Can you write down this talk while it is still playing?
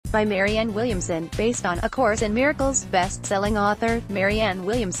by Marianne Williamson, based on A Course in Miracles best-selling author. Marianne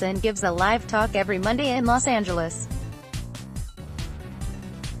Williamson gives a live talk every Monday in Los Angeles.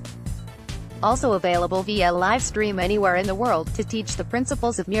 Also available via live stream anywhere in the world, to teach the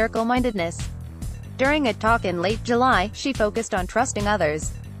principles of miracle-mindedness. During a talk in late July, she focused on trusting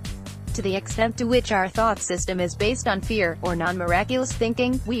others. To the extent to which our thought system is based on fear, or non-miraculous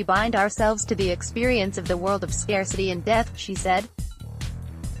thinking, we bind ourselves to the experience of the world of scarcity and death, she said.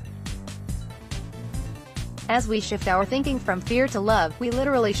 As we shift our thinking from fear to love, we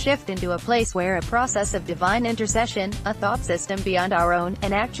literally shift into a place where a process of divine intercession, a thought system beyond our own,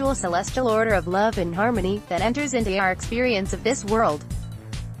 an actual celestial order of love and harmony, that enters into our experience of this world.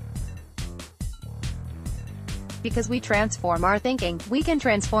 Because we transform our thinking, we can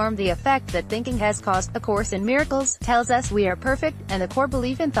transform the effect that thinking has caused. A Course in Miracles tells us we are perfect, and the core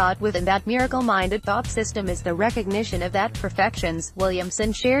belief and thought within that miracle-minded thought system is the recognition of that perfections,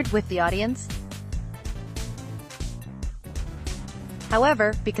 Williamson shared with the audience.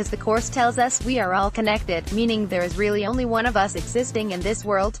 However, because the Course tells us we are all connected, meaning there is really only one of us existing in this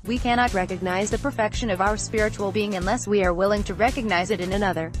world, we cannot recognize the perfection of our spiritual being unless we are willing to recognize it in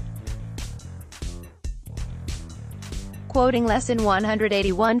another. Quoting Lesson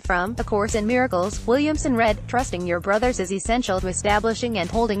 181 from A Course in Miracles, Williamson read, "Trusting your brothers is essential to establishing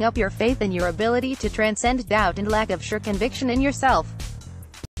and holding up your faith in your ability to transcend doubt and lack of sure conviction in yourself."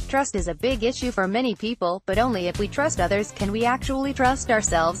 Trust is a big issue for many people, but only if we trust others can we actually trust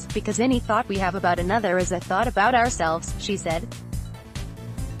ourselves, because any thought we have about another is a thought about ourselves, she said.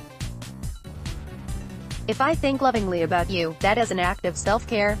 If I think lovingly about you, that is an act of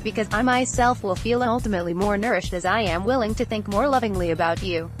self-care, because I myself will feel ultimately more nourished as I am willing to think more lovingly about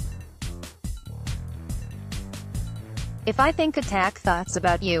you. If I think attack thoughts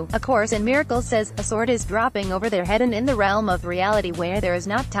about you, A Course in Miracles says, a sword is dropping over their head, and in the realm of reality where there is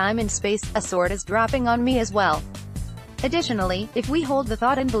not time and space, a sword is dropping on me as well. Additionally, if we hold the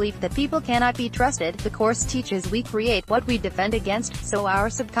thought and belief that people cannot be trusted, the Course teaches we create what we defend against, so our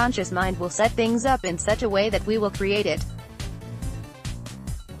subconscious mind will set things up in such a way that we will create it.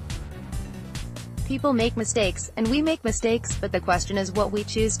 People make mistakes, and we make mistakes, but the question is what we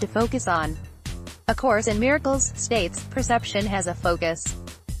choose to focus on. A Course in Miracles states, perception has a focus.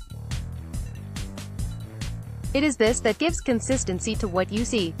 It is this that gives consistency to what you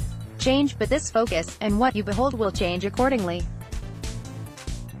see. Change but this focus, and what you behold will change accordingly.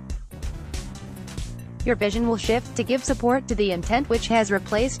 Your vision will shift to give support to the intent which has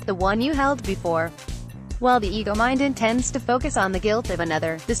replaced the one you held before. While the ego mind intends to focus on the guilt of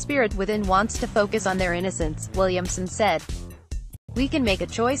another, the spirit within wants to focus on their innocence, Williamson said. We can make a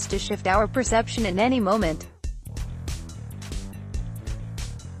choice to shift our perception in any moment.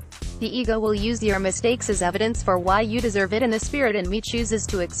 The ego will use your mistakes as evidence for why you deserve it, and the spirit in me chooses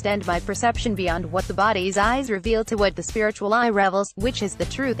to extend my perception beyond what the body's eyes reveal to what the spiritual eye revels, which is the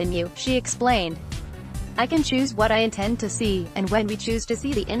truth in you, she explained. I can choose what I intend to see, and when we choose to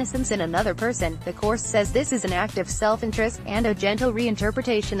see the innocence in another person, the Course says this is an act of self-interest, and a gentle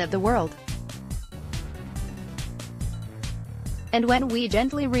reinterpretation of the world. And when we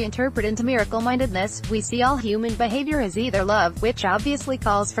gently reinterpret into miracle-mindedness, we see all human behavior as either love, which obviously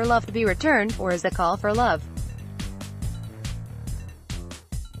calls for love to be returned, or as a call for love.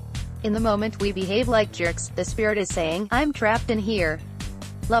 In the moment we behave like jerks, the spirit is saying, I'm trapped in here.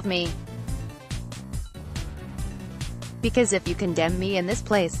 Love me. Because if you condemn me in this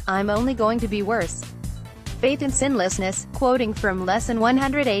place, I'm only going to be worse. Faith in sinlessness. Quoting from Lesson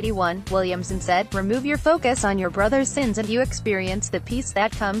 181, Williamson said, remove your focus on your brother's sins and you experience the peace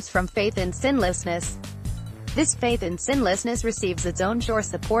that comes from faith in sinlessness. This faith in sinlessness receives its own sure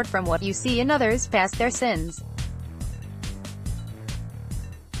support from what you see in others past their sins.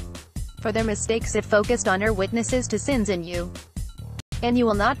 For their mistakes it focused on or witnesses to sins in you. And you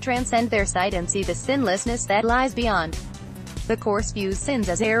will not transcend their sight and see the sinlessness that lies beyond. The Course views sins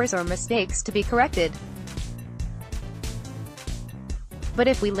as errors or mistakes to be corrected. But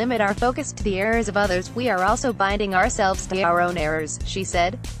if we limit our focus to the errors of others, we are also binding ourselves to our own errors, she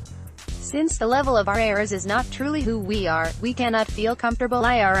said. Since the level of our errors is not truly who we are, we cannot feel comfortable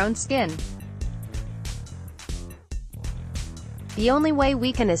in our own skin. The only way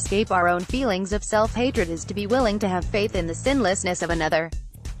we can escape our own feelings of self-hatred is to be willing to have faith in the sinlessness of another.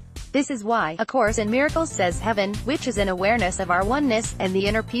 This is why A Course in Miracles says heaven, which is an awareness of our oneness, and the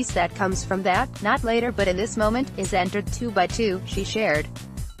inner peace that comes from that, not later but in this moment, is entered 2 by 2, she shared.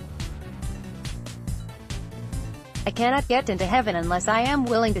 I cannot get into heaven unless I am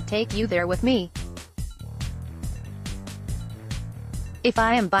willing to take you there with me. If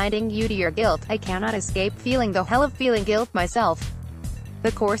I am binding you to your guilt, I cannot escape feeling the hell of feeling guilt myself.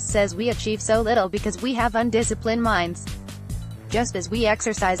 The Course says we achieve so little because we have undisciplined minds. Just as we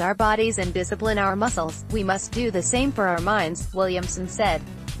exercise our bodies and discipline our muscles, we must do the same for our minds, Williamson said.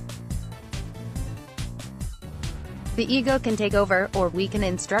 The ego can take over, or we can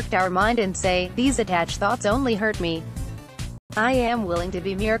instruct our mind and say, these attached thoughts only hurt me. I am willing to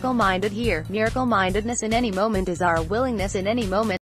be miracle-minded here. Miracle-mindedness in any moment is our willingness in any moment